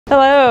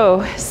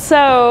Hello.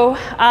 So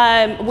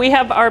we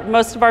have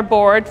most of our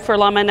board for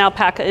Llama and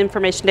Alpaca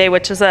Information Day,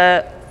 which is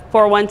a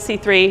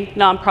 401c3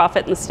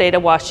 nonprofit in the state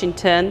of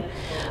Washington.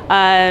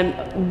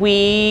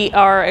 We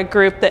are a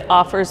group that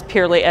offers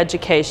purely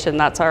education.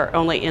 That's our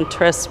only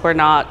interest. We're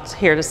not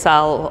here to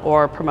sell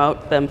or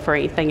promote them for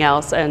anything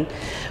else. And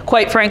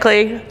quite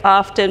frankly,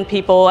 often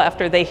people,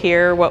 after they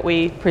hear what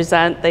we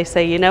present, they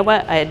say, you know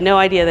what, I had no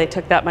idea they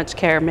took that much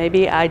care.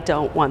 Maybe I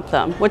don't want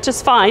them, which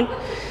is fine.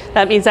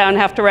 That means I don't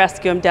have to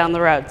rescue them down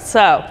the road.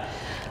 So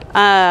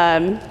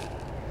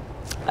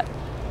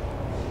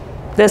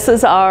this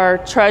is our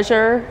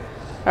treasurer.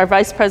 Our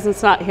vice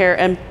president's not here,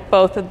 and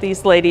both of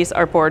these ladies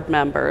are board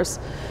members.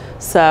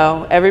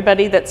 So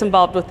everybody that's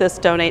involved with this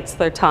donates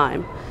their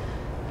time.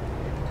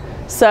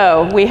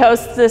 So we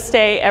host this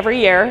day every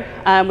year.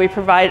 We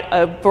provide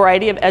a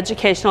variety of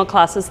educational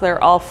classes.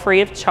 They're all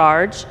free of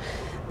charge.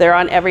 They're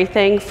on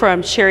everything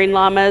from shearing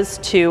llamas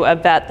to a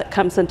vet that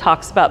comes and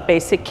talks about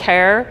basic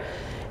care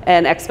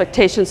and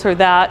expectations for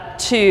that,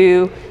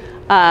 to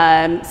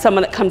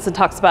someone that comes and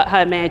talks about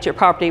how to manage your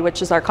property,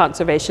 which is our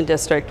conservation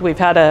district. We've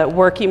had a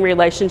working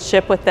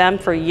relationship with them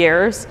for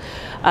years,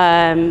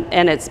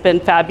 and it's been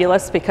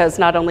fabulous because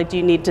not only do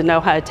you need to know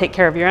how to take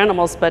care of your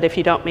animals, but if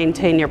you don't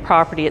maintain your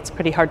property, it's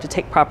pretty hard to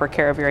take proper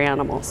care of your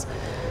animals.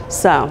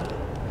 So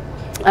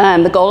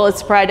the goal is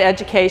to provide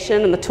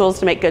education and the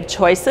tools to make good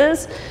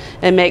choices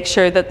and make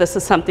sure that this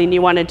is something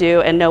you want to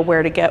do and know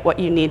where to get what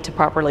you need to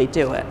properly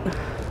do it.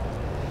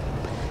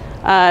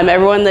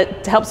 Everyone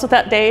that helps with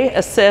that day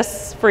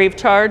assists free of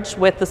charge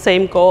with the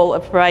same goal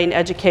of providing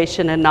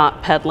education and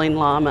not peddling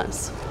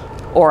llamas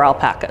or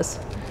alpacas.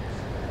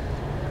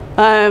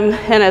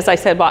 And as I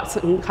said,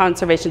 Watson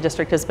Conservation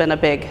District has been a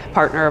big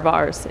partner of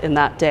ours in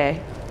that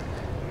day.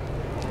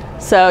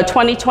 So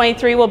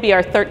 2023 will be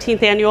our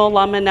 13th annual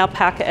Llama and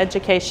Alpaca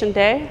Education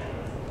Day.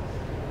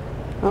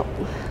 Oh.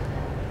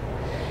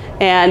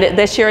 And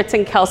this year it's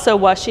in Kelso,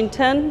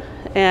 Washington,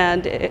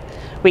 and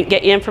we can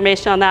get you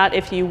information on that.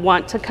 If you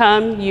want to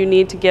come, you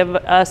need to give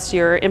us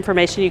your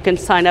information. You can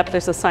sign up.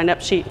 There's a sign-up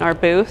sheet in our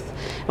booth,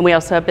 and we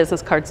also have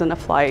business cards and a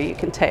flyer you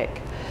can take.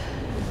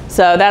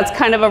 So that's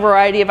kind of a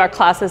variety of our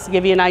classes to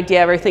give you an idea,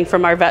 everything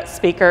from our vet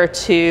speaker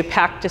to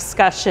pack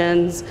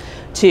discussions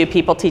to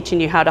people teaching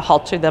you how to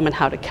halter them and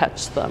how to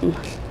catch them.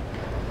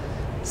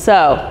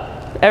 So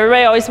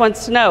everybody always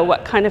wants to know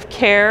what kind of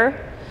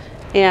care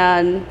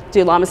and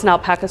do llamas and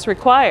alpacas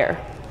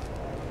require.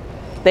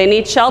 They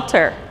need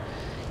shelter.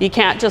 You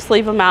can't just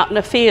leave them out in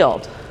a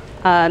field.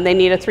 They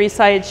need a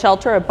three-sided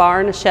shelter, a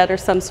barn, a shed, or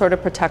some sort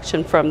of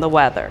protection from the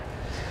weather.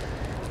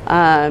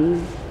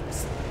 Some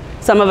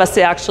of us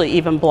actually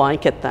even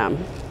blanket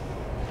them.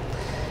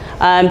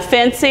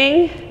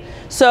 Fencing.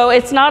 So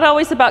it's not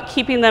always about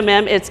keeping them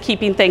in, it's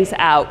keeping things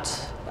out.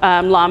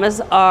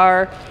 Llamas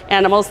are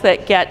animals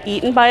that get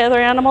eaten by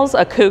other animals.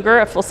 A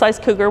cougar, a full-size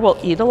cougar, will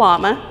eat a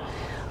llama.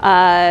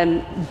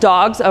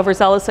 Dogs,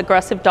 overzealous,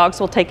 aggressive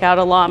dogs will take out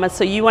a llama,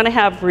 so you want to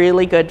have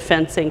really good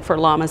fencing for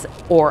llamas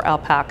or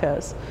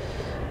alpacas.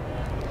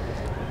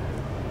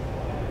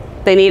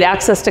 They need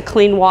access to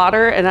clean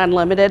water and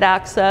unlimited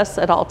access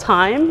at all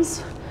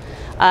times.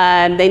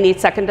 They need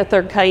second to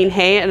third cutting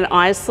hay, and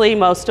honestly,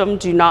 most of them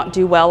do not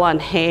do well on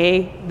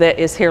hay that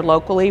is here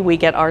locally. We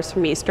get ours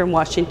from Eastern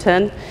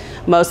Washington.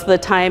 Most of the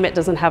time, it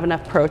doesn't have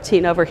enough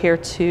protein over here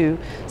to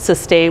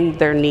sustain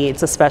their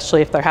needs,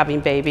 especially if they're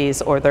having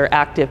babies or they're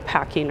active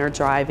packing or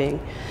driving.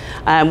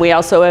 We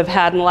also have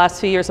had in the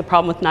last few years a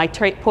problem with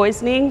nitrate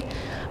poisoning.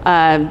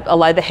 A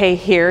lot of the hay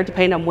here,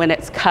 depending on when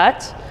it's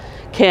cut,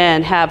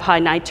 can have high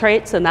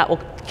nitrates, and that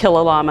will kill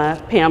a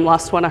llama. Pam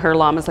lost one of her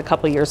llamas a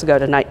couple years ago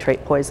to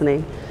nitrate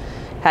poisoning.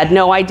 Had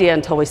no idea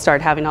until we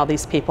started having all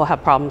these people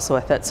have problems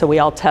with it. So we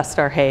all test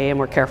our hay and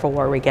we're careful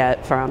where we get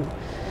it from.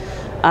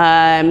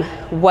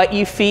 What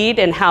you feed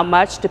and how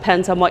much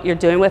depends on what you're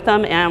doing with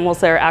them.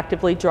 Animals that are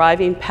actively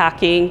driving,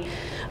 packing,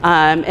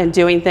 and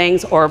doing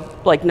things, or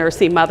like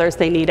nursing mothers,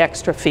 they need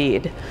extra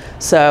feed.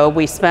 So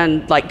we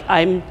spend, like,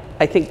 I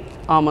think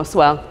almost,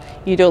 well,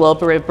 you do a little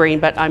bit of breeding,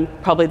 but I'm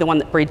probably the one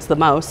that breeds the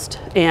most.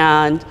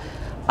 And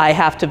I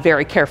have to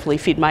very carefully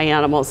feed my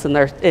animals, and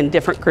they're in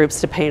different groups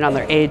depending on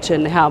their age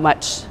and how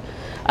much,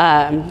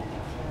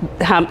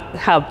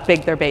 how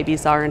big their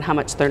babies are and how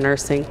much they're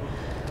nursing.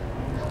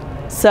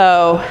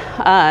 So,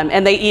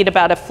 and they eat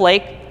about a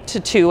flake to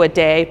two a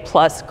day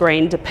plus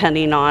grain,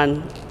 depending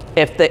on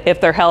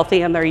if they're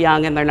healthy and they're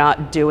young and they're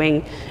not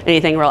doing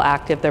anything real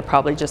active, they're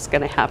probably just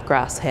going to have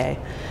grass hay.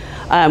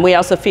 We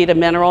also feed a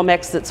mineral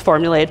mix that's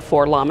formulated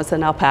for llamas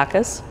and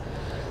alpacas.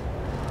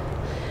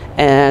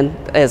 And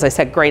as I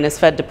said, grain is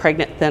fed to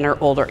pregnant, thinner,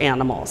 older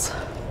animals.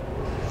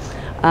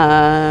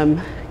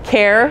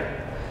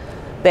 Care,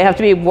 they have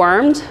to be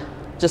wormed,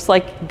 just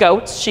like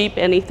goats, sheep,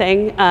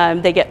 anything.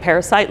 They get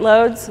parasite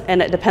loads,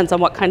 and it depends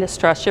on what kind of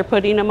stress you're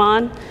putting them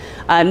on.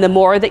 The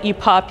more that you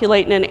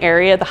populate in an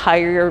area, the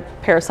higher your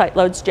parasite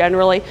loads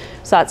generally.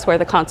 So that's where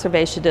the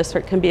conservation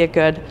district can be a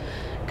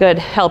good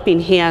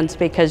helping hand,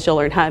 because you'll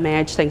learn how to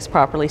manage things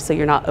properly so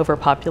you're not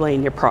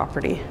overpopulating your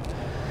property.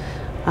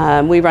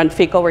 We run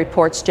fecal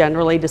reports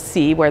generally to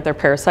see where their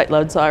parasite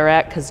loads are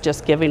at, because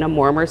just giving them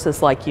warmers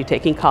is like you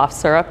taking cough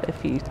syrup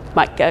if you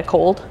might get a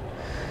cold.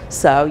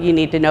 So you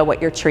need to know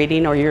what you're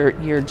treating, or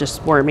you're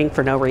just worming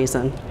for no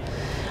reason.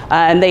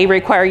 And they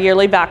require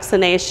yearly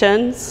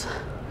vaccinations,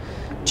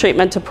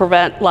 treatment to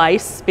prevent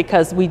lice,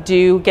 because we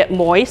do get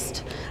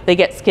moist. They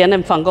get skin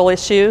and fungal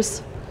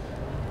issues.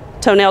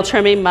 Toenail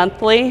trimming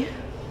monthly.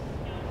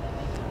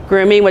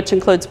 Grooming, which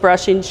includes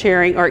brushing,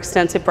 shearing, or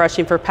extensive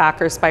brushing for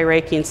packers by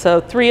raking. So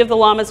 3 of the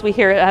llamas we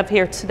have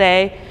here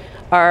today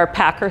are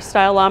packer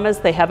style llamas.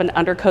 They have an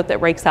undercoat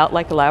that rakes out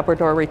like a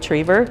Labrador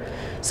retriever.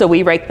 So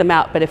we rake them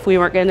out, but if we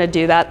weren't gonna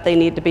do that, they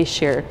need to be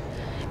sheared.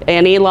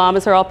 Any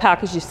llamas or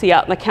alpacas you see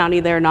out in the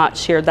county, they're not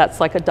sheared. That's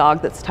like a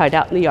dog that's tied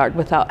out in the yard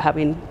without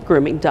having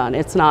grooming done.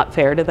 It's not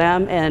fair to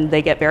them, and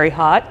they get very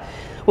hot.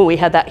 When we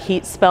had that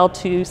heat spell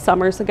 2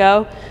 summers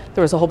ago,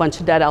 there was a whole bunch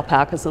of dead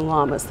alpacas and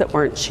llamas that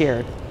weren't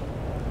sheared.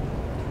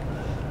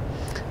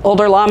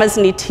 Older llamas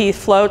need teeth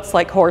floats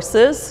like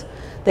horses.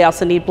 They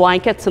also need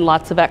blankets and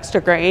lots of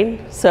extra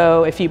grain.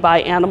 So if you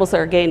buy animals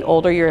that are getting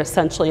older, you're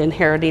essentially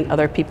inheriting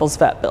other people's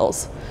vet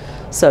bills.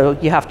 So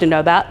you have to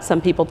know that. Some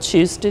people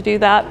choose to do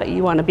that, but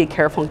you want to be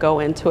careful and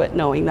go into it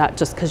knowing that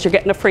just because you're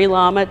getting a free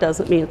llama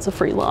doesn't mean it's a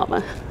free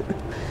llama.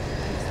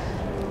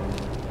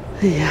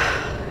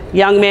 Yeah.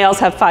 Young males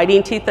have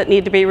fighting teeth that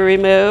need to be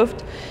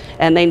removed,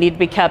 and they need to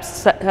be kept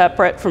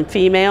separate from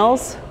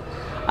females.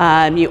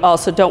 You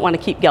also don't want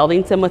to keep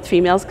geldings in with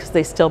females because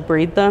they still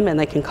breed them and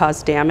they can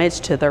cause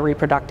damage to their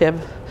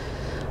reproductive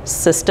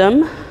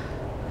system.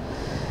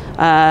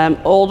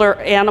 Older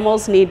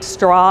animals need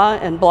straw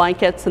and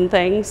blankets and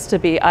things to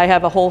be. I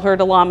have a whole herd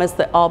of llamas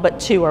that all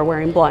but 2 are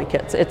wearing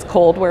blankets. It's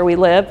cold where we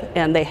live,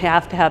 and they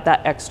have to have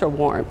that extra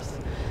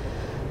warmth.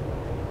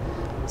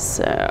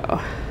 So,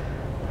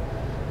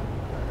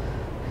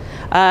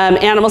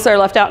 animals that are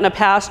left out in a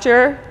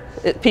pasture,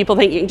 people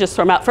think you can just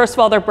throw them out. First of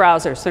all, they're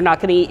browsers. They're not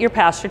going to eat your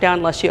pasture down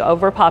unless you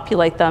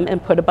overpopulate them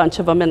and put a bunch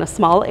of them in a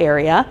small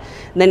area.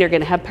 And then you're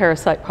going to have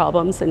parasite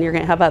problems, and you're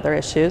going to have other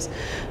issues.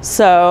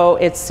 So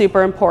it's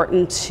super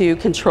important to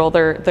control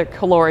their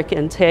caloric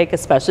intake,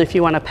 especially if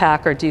you want to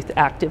pack or do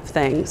active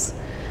things.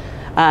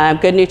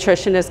 Good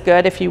nutrition is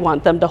good if you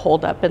want them to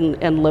hold up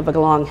and live a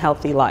long,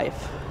 healthy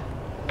life.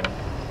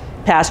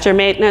 Pasture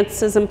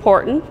maintenance is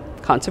important.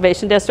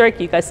 Conservation District,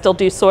 you guys still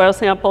do soil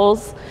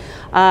samples.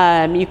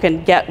 You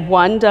can get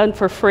 1 done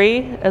for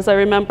free, as I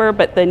remember,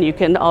 but then you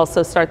can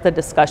also start the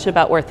discussion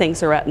about where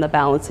things are at in the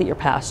balance of your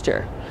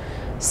pasture.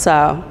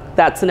 So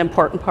that's an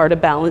important part of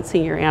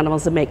balancing your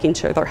animals and making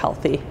sure they're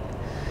healthy.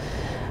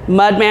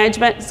 Mud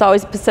management is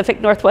always a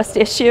Pacific Northwest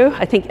issue.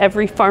 I think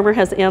every farmer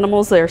has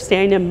animals that are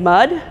staying in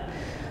mud.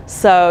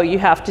 So you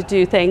have to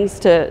do things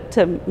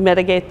to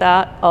mitigate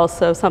that.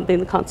 Also something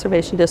the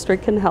Conservation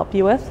District can help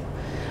you with.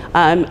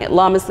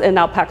 Llamas and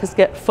alpacas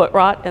get foot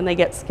rot, and they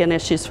get skin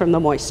issues from the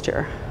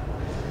moisture.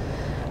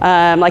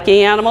 Like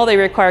any animal, they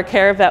require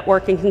care, vet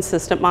work, and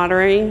consistent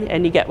monitoring,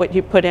 and you get what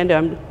you put into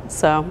them.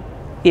 So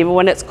even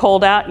when it's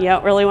cold out and you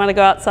don't really want to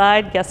go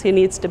outside, guess who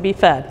needs to be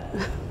fed?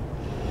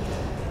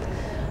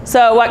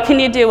 So what can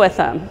you do with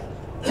them?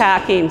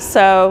 Packing.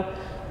 So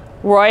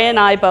Roy and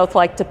I both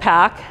like to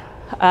pack.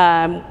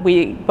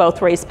 We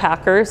both raise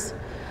packers.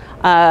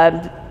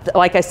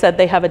 Like I said,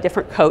 they have a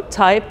different coat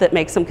type that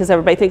makes them, because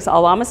everybody thinks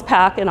all llamas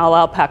pack and all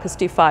alpacas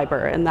do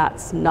fiber, and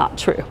that's not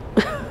true.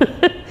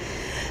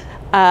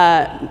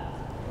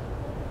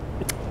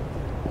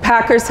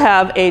 Packers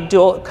have a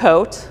dual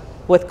coat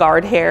with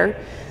guard hair.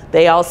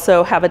 They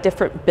also have a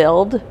different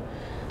build,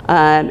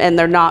 and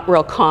they're not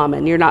real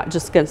common. You're not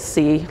just going to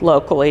see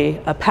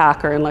locally a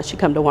packer unless you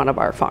come to one of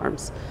our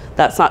farms.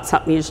 That's not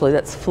something usually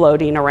that's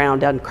floating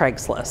around on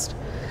Craigslist.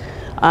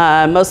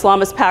 Most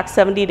llamas pack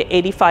 70 to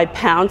 85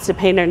 pounds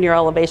depending on your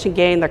elevation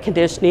gain, their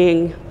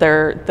conditioning,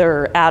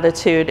 their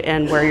attitude,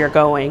 and where you're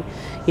going.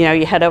 You know,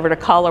 you head over to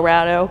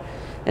Colorado,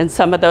 and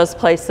some of those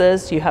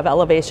places you have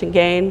elevation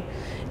gain,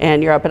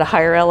 and you're up at a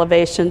higher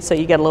elevation, so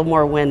you get a little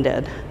more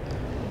winded.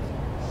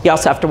 You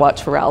also have to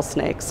watch for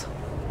rattlesnakes.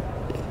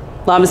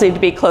 Llamas need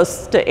to be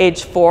close to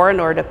age 4 in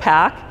order to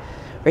pack,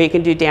 or you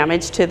can do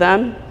damage to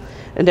them.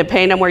 And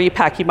depending on where you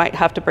pack, you might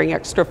have to bring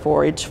extra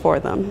forage for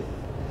them.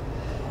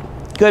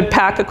 Good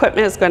pack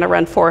equipment is going to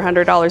run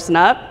 $400 and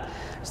up.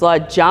 There's a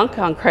lot of junk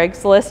on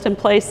Craigslist in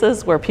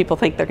places where people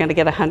think they're going to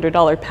get a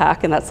 $100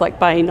 pack, and that's like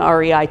buying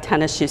REI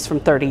tennis shoes from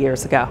 30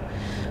 years ago.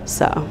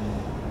 So,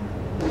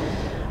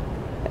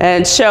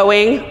 and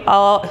showing,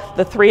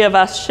 the 3 of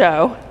us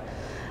show.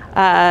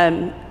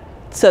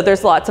 So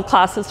there's lots of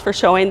classes for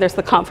showing. There's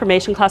the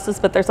confirmation classes,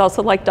 but there's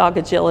also like dog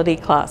agility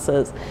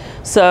classes.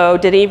 So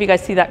did any of you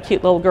guys see that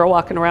cute little girl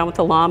walking around with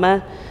a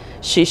llama?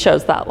 She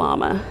shows that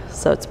llama,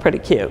 so it's pretty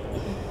cute.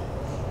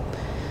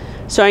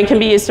 Showing can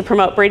be used to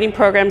promote breeding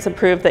programs and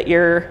prove that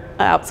your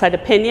outside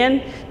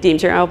opinion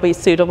deems your animal to be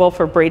suitable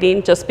for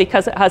breeding. Just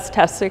because it has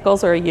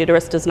testicles or a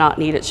uterus does not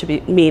mean it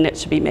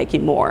should be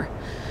making more.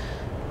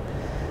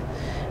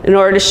 In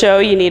order to show,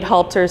 you need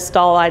halters,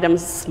 stall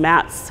items,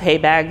 mats, hay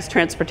bags,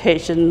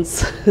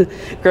 transportations,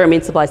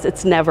 grooming supplies.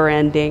 It's never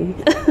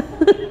ending.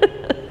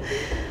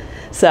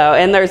 So,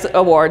 and there's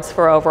awards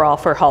for overall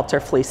for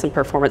halter, fleece, and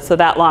performance. So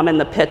that llama in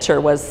the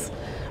picture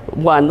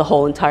won the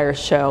whole entire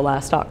show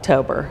last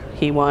October.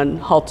 He won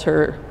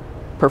halter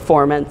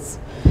performance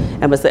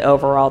and was the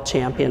overall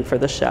champion for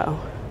the show.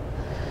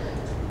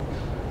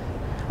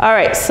 All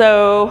right,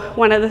 so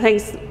one of the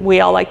things we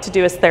all like to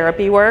do is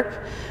therapy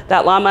work.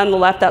 That llama on the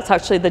left, that's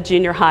actually the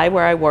junior high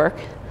where I work.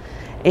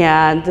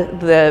 And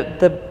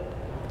the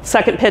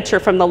second picture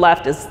from the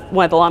left is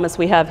one of the llamas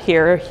we have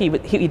here.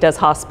 He does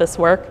hospice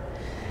work.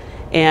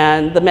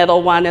 And the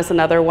middle one is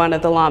another one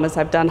of the llamas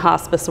I've done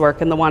hospice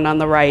work, and the one on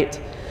the right,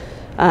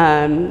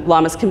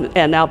 llamas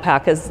and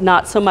alpacas.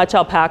 Not so much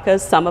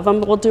alpacas, some of them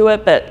will do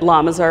it, but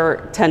llamas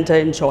tend to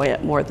enjoy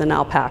it more than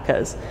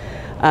alpacas.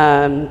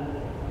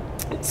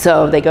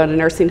 So they go to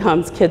nursing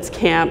homes, kids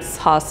camps,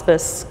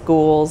 hospice,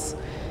 schools,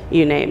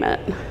 you name it.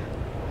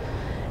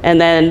 And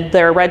then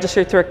they're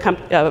registered through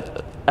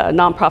a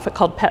nonprofit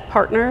called Pet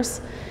Partners,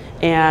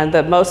 and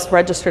the most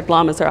registered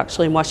llamas are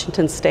actually in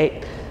Washington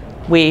State.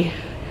 We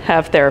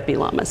have therapy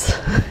llamas.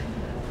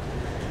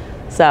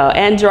 So,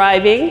 and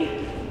driving,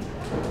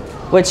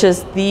 which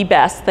is the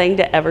best thing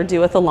to ever do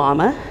with a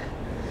llama.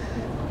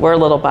 We're a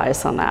little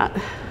biased on that.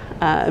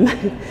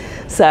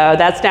 So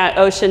that's down at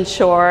Ocean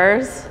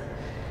Shores,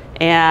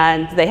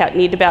 and they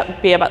need to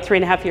be about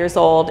 3.5 years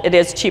old. It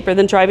is cheaper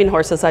than driving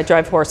horses. I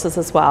drive horses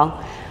as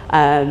well,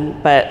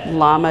 but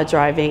llama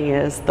driving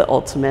is the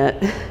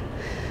ultimate.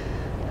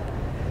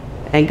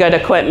 And good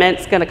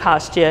equipment's going to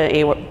cost you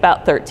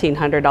about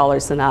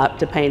 $1,300 and up,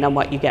 depending on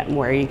what you get and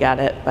where you get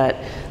it. But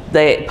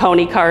the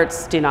pony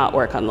carts do not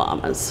work on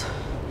llamas.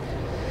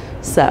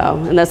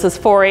 So, and this is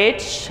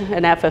 4-H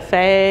and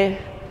FFA.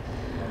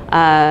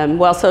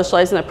 Well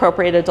socialized and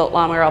appropriate adult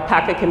llama or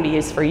alpaca can be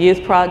used for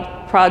youth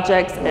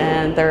projects,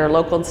 and there are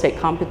local and state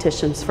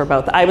competitions for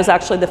both. I was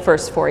actually the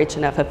first 4-H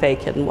and FFA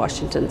kid in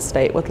Washington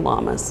State with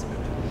llamas.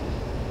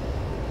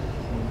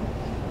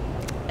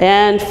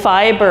 And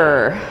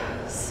fiber.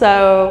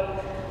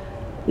 So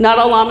not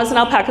all llamas and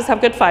alpacas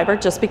have good fiber.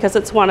 Just because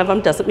it's one of them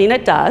doesn't mean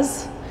it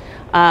does.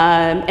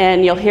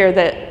 And you'll hear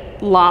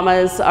that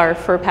llamas are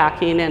for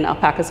packing and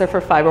alpacas are for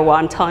fiber. Well,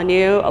 I'm telling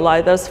you, a lot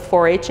of those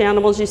 4-H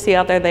animals you see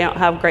out there, they don't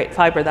have great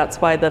fiber. That's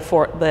why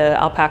the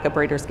alpaca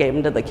breeders gave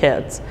them to the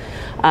kids.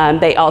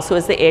 They also,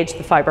 as they age,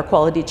 the fiber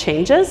quality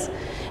changes,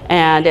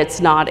 and it's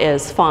not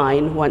as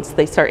fine once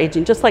they start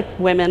aging. Just like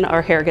women,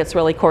 our hair gets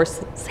really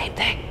coarse, same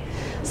thing.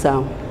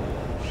 So.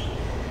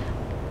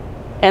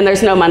 And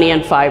there's no money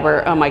in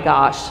fiber. Oh my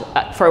gosh.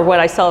 For what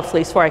I sell a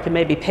fleece for, I can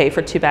maybe pay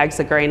for 2 bags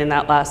of grain, and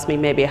that lasts me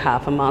maybe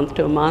half a month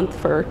to a month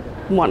for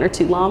 1 or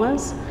 2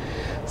 llamas.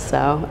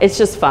 So it's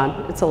just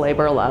fun. It's a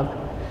labor of love.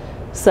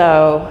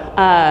 So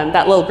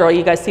that little girl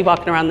you guys see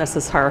walking around, this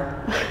is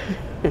her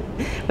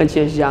when she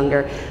was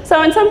younger. So,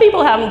 and some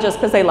people have them just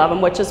because they love them,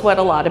 which is what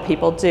a lot of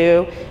people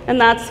do, and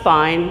that's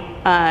fine.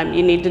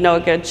 You need to know a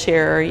good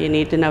shearer. You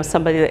need to know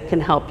somebody that can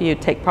help you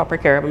take proper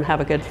care of them, have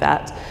a good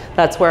vet.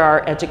 That's where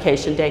our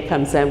education day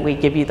comes in. We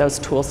give you those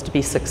tools to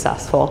be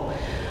successful.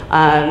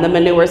 The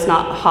manure is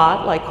not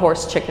hot like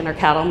horse, chicken, or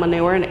cattle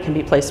manure, and it can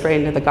be placed right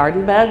into the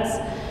garden beds.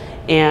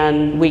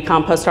 And we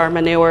compost our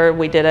manure.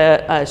 We did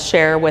a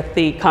share with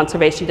the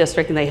Conservation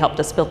District, and they helped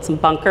us build some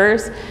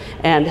bunkers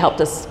and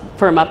helped us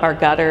firm up our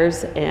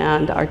gutters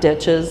and our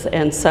ditches.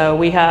 And so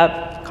we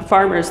have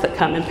farmers that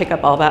come and pick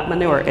up all that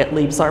manure. It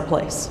leaves our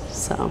place.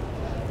 So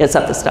it's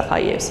not the stuff I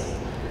use.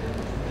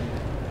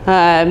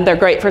 They're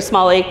great for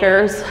small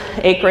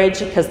acreage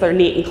because they're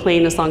neat and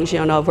clean as long as you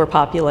don't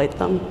overpopulate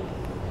them.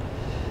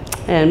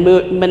 And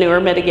manure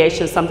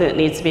mitigation is something that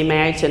needs to be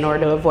managed in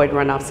order to avoid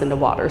runoffs into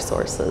water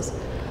sources.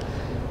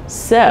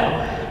 So,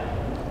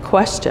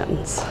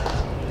 questions?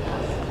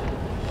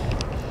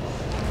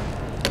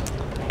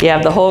 You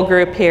have the whole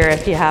group here.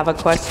 If you have a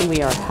question,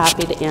 we are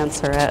happy to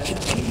answer it.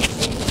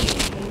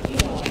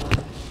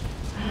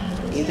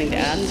 Anything to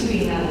add?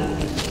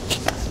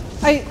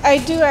 I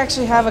do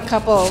actually have a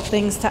couple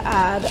things to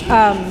add.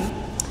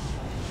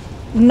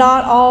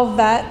 Not all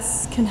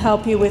vets can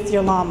help you with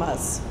your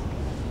llamas.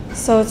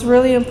 So it's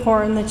really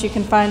important that you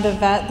can find a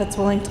vet that's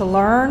willing to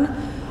learn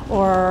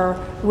or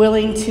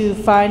willing to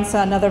find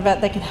another vet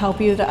that can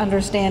help you to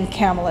understand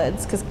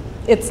camelids, because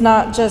it's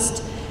not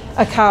just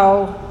a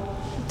cow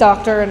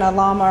doctor and a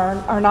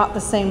llama are not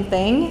the same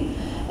thing.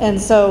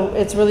 And so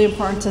it's really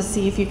important to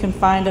see if you can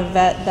find a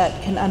vet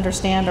that can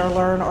understand or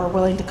learn or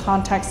willing to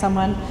contact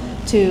someone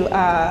to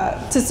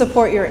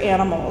support your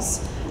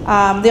animals.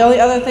 The only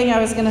other thing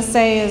I was going to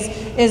say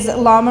is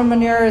llama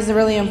manure is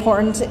really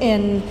important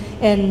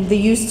in the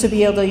use to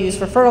be able to use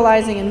for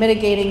fertilizing and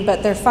mitigating,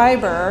 but their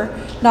fiber,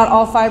 not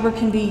all fiber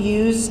can be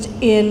used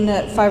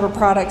in fiber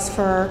products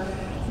for,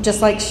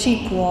 just like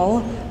sheep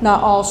wool.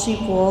 Not all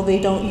sheep wool,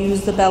 they don't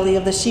use the belly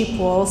of the sheep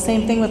wool.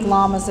 Same thing with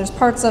llamas. There's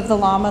parts of the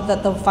llama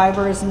that the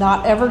fiber is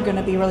not ever going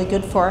to be really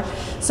good for.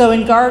 So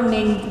in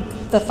gardening,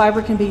 the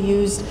fiber can be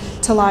used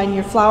to line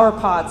your flower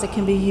pots. It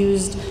can be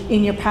used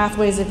in your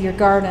pathways of your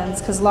gardens,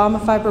 because llama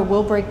fiber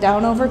will break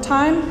down over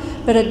time,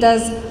 but it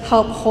does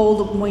help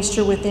hold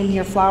moisture within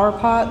your flower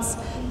pots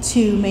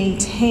to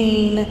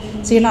maintain,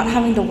 so you're not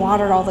having to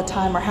water it all the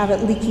time or have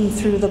it leaking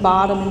through the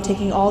bottom and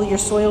taking all your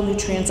soil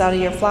nutrients out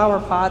of your flower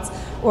pots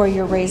or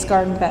your raised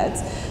garden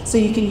beds. So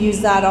you can use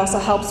that. Also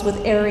helps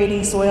with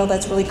aerating soil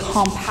that's really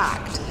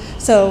compact.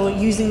 So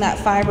using that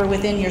fiber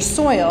within your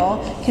soil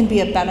can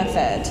be a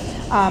benefit.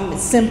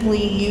 It's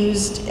simply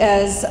used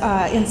as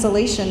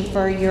insulation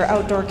for your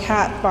outdoor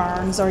cat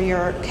barns or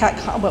your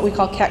what we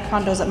call cat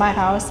condos at my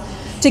house,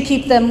 to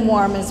keep them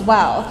warm as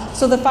well.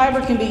 So the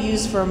fiber can be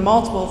used for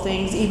multiple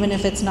things, even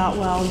if it's not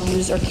well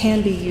used, or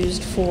can be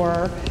used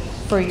for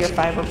your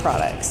fiber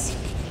products.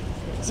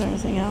 Is there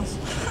anything else?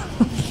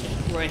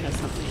 Roy has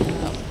something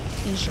about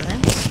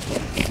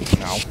insurance.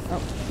 No.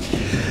 Oh.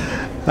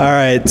 All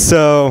right,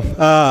 so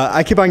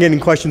I keep on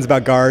getting questions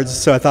about guards,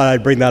 so I thought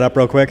I'd bring that up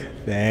real quick.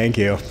 Thank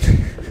you.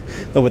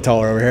 A little bit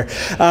taller over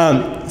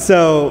here.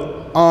 So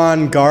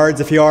on guards,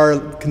 if you are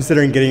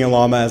considering getting a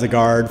llama as a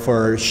guard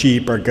for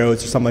sheep or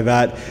goats or something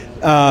like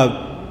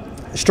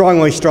that,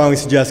 strongly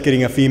suggest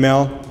getting a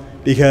female,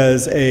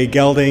 because a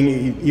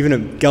gelding, even a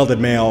gelded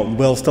male,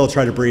 will still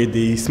try to breed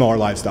the smaller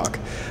livestock.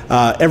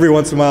 Every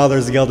once in a while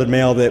there's a gelded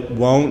male that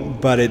won't,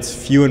 but it's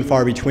few and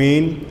far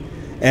between,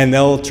 and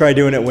they'll try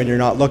doing it when you're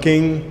not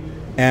looking,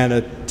 and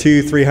a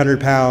 200-300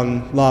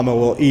 pound llama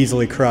will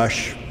easily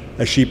crush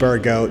a sheep or a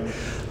goat.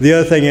 The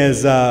other thing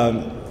is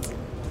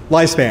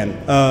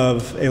lifespan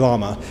of a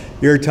llama.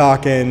 You're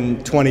talking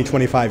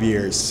 20-25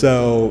 years.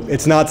 So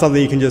it's not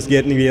something you can just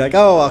get and be like,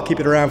 oh, I'll keep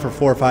it around for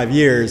 4 or 5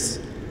 years.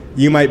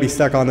 You might be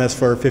stuck on this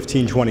for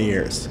 15-20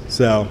 years.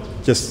 So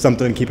just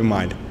something to keep in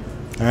mind.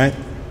 All right?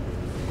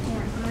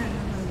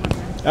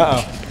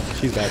 Uh-oh,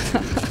 she's back.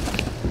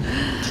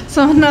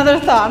 So another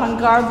thought on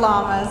guard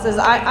llamas is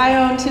I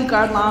own 2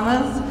 guard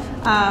llamas.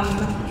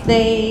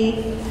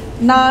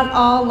 Not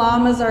all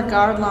llamas are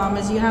guard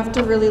llamas. You have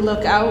to really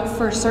look out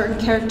for certain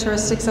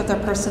characteristics of their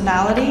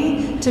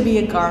personality to be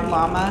a guard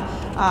llama.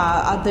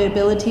 The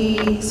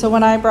ability, so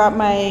when I brought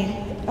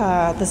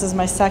my, this is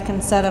my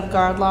second set of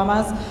guard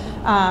llamas,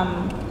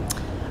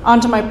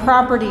 onto my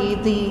property,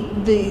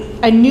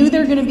 I knew they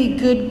were going to be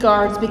good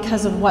guards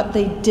because of what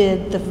they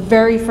did the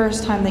very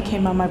first time they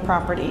came on my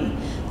property.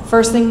 The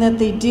first thing that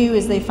they do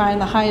is they find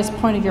the highest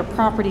point of your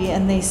property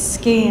and they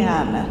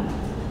scan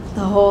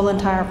the whole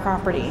entire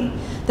property.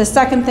 The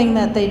second thing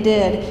that they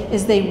did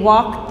is they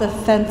walked the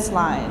fence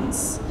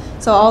lines.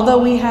 So although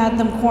we had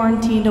them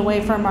quarantined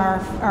away from our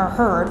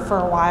herd for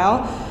a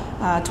while,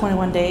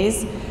 21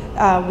 days,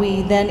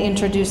 we then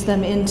introduced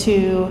them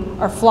into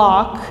our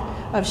flock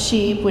of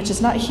sheep, which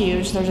is not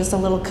huge, they're just a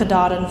little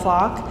Kadahdin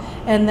flock.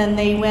 And then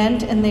they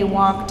went and they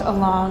walked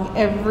along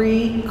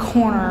every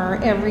corner,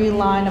 every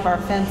line of our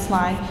fence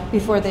line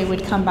before they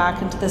would come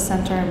back into the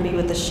center and be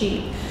with the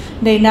sheep.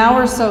 They now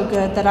are so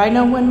good that I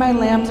know when my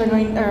lambs are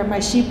going, or my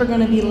sheep are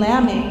going to be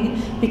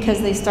lambing, because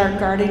they start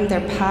guarding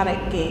their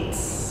paddock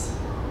gates.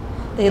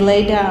 They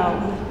lay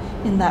down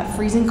in that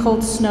freezing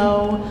cold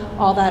snow,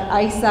 all that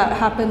ice that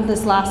happened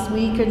this last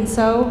week and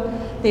so.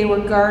 They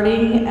were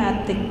guarding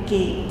at the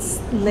gates,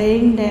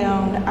 laying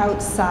down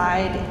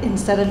outside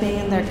instead of being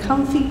in their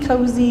comfy,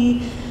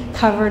 cozy,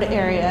 covered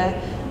area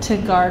to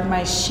guard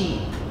my sheep,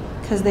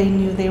 because they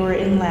knew they were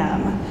in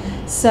lamb.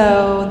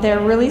 So they're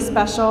really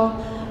special.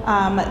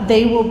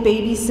 They will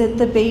babysit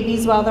the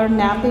babies while they're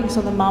napping,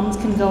 so the moms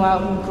can go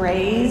out and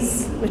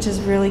graze, which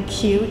is really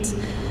cute.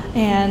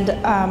 And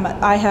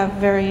I have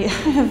very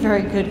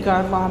good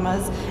guard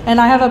llamas, and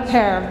I have a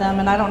pair of them,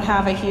 and I don't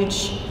have a huge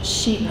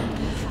sheep.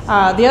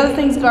 The other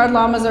things guard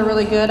llamas are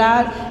really good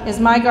at is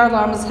my guard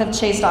llamas have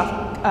chased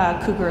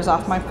off cougars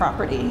off my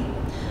property.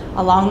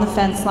 Along the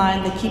fence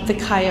line, they keep the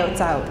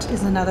coyotes out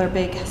is another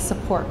big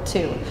support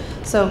too.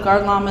 So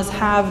guard llamas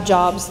have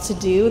jobs to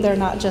do. They're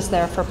not just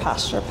there for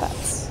pasture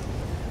pets.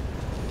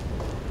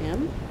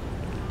 Em,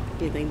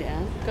 anything to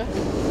add? Go ahead.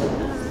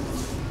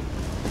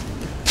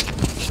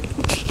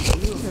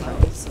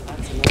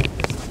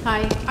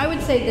 Hi, I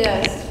would say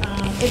this.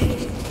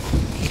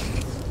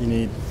 You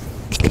need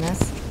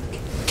This.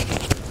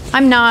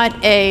 I'm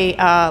not a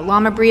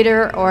llama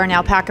breeder or an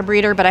alpaca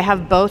breeder, but I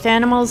have both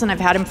animals and I've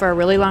had them for a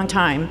really long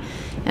time.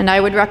 And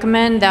I would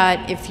recommend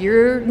that if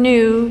you're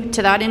new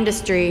to that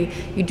industry,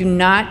 you do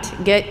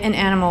not get an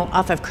animal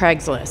off of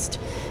Craigslist.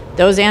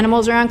 Those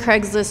animals are on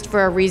Craigslist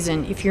for a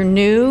reason. If you're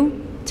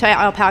new to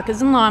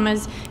alpacas and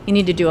llamas, you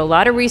need to do a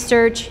lot of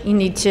research. You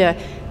need to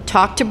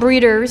talk to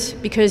breeders,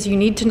 because you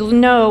need to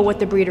know what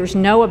the breeders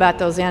know about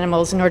those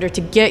animals in order to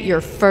get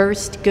your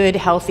first good,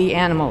 healthy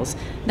animals.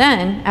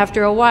 Then,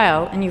 after a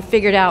while, and you've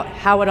figured out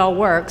how it all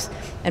works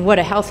and what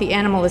a healthy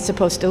animal is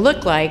supposed to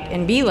look like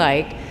and be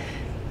like,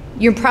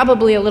 you're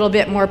probably a little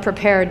bit more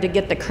prepared to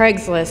get the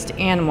Craigslist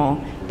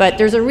animal. But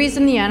there's a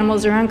reason the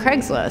animals are on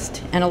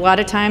Craigslist. And a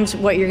lot of times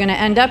what you're gonna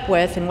end up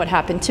with, and what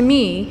happened to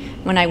me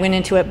when I went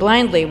into it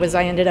blindly, was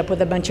I ended up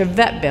with a bunch of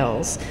vet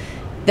bills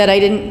that I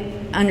didn't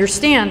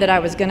understand that I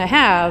was gonna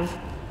have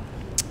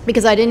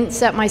because I didn't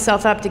set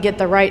myself up to get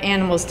the right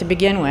animals to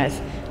begin with.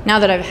 Now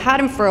that I've had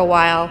them for a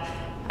while,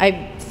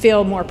 I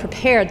feel more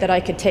prepared that I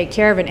could take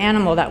care of an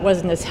animal that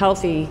wasn't as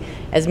healthy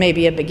as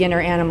maybe a beginner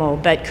animal.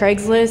 But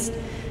Craigslist,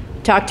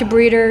 talk to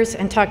breeders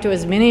and talk to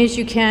as many as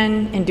you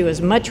can and do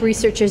as much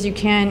research as you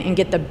can and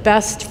get the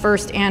best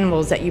first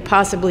animals that you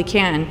possibly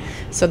can,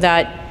 so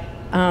that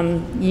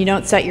you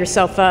don't set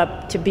yourself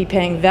up to be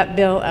paying vet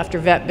bill after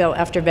vet bill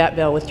after vet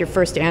bill with your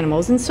first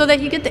animals, and so that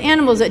you get the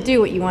animals that do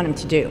what you want them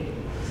to do.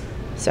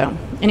 So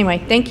anyway,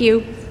 thank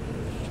you.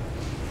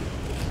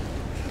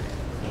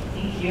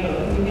 Thank you.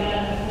 We've got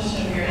a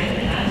question over here and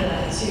to add to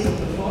that too.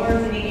 Before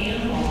putting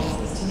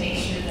animals is to make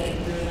sure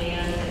that your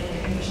land and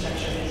your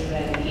infrastructure is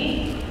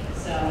ready.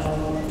 So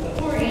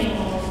before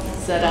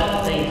animals Set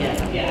up, then get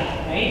them.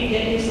 Yeah, right?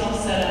 Get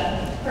yourself set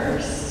up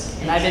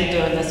first. And I've been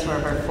doing this for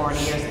over 40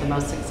 years. The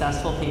most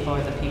successful people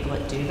are the people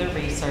that do the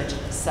research,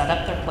 set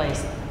up their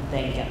place,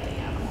 then get the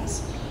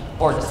animals,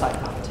 or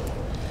decide not to.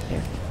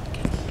 Here.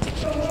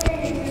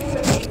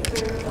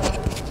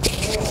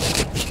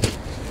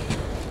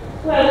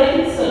 Well,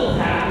 they can still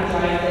have and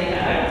drive. I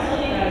will tell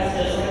you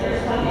guys, just like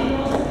there's puppy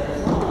mills,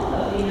 there's normal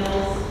puppy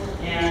mills,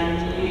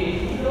 and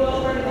you go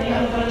over and they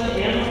have a bunch of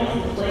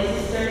animals, the place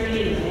is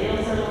dirty, and the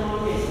nails are long,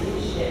 so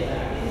you should get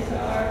back in the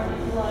car,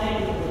 you fly,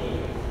 and leave.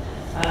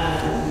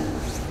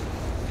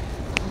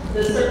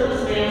 The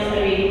surplus males, I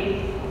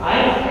mean, I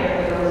don't care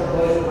if the girls or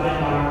boys in my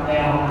farm, they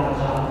all have a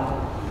job.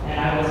 And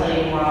I will tell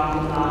you more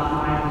often than not,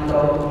 I go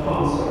to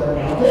homes where they're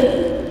nailed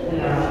and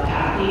they're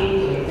unpacking,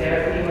 doing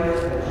therapy work,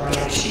 they're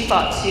driving. She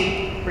bought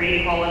 2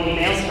 breeding quality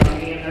males from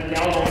me, and they're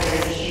available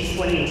because she's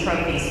winning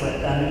trophies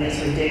with them, and it's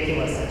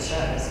ridiculous, it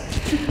shows.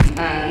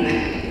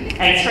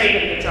 And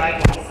trading the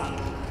driveway some.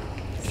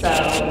 So,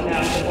 no,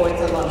 the boys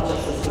are loved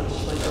just as much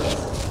as the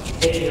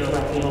girls, if you're a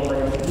reputable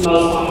breeder.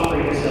 Most mama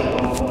breeders don't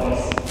want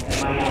boys.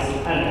 My house,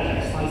 I don't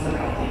care, once they're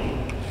healthy.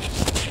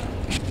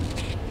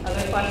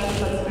 Other questions?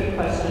 That's a good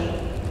question.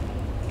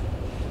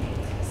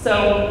 So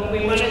we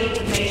wanted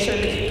to make sure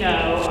that you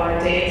know our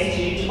day is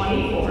June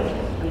 24th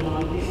in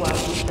Long Beach,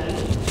 Washington.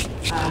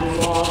 We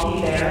will all be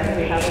there.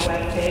 We have a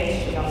web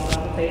page. We also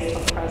have a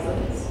Facebook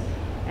presence.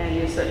 And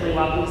you're certainly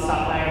welcome to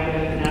stop by our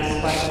booth and ask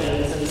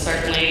questions. And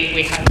certainly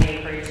we highly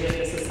encourage you, if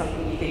this is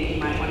something you think you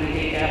might want to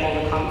do, get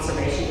hold of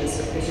Conservation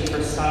District as your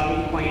first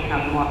stopping point,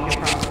 have them walk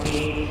your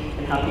property,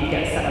 and help you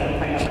get set up and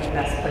find out what the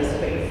best place to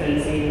put your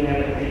fencing and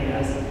everything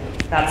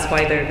is. That's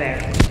why they're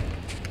there.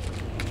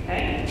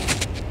 Okay?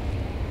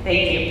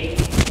 Thank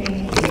you.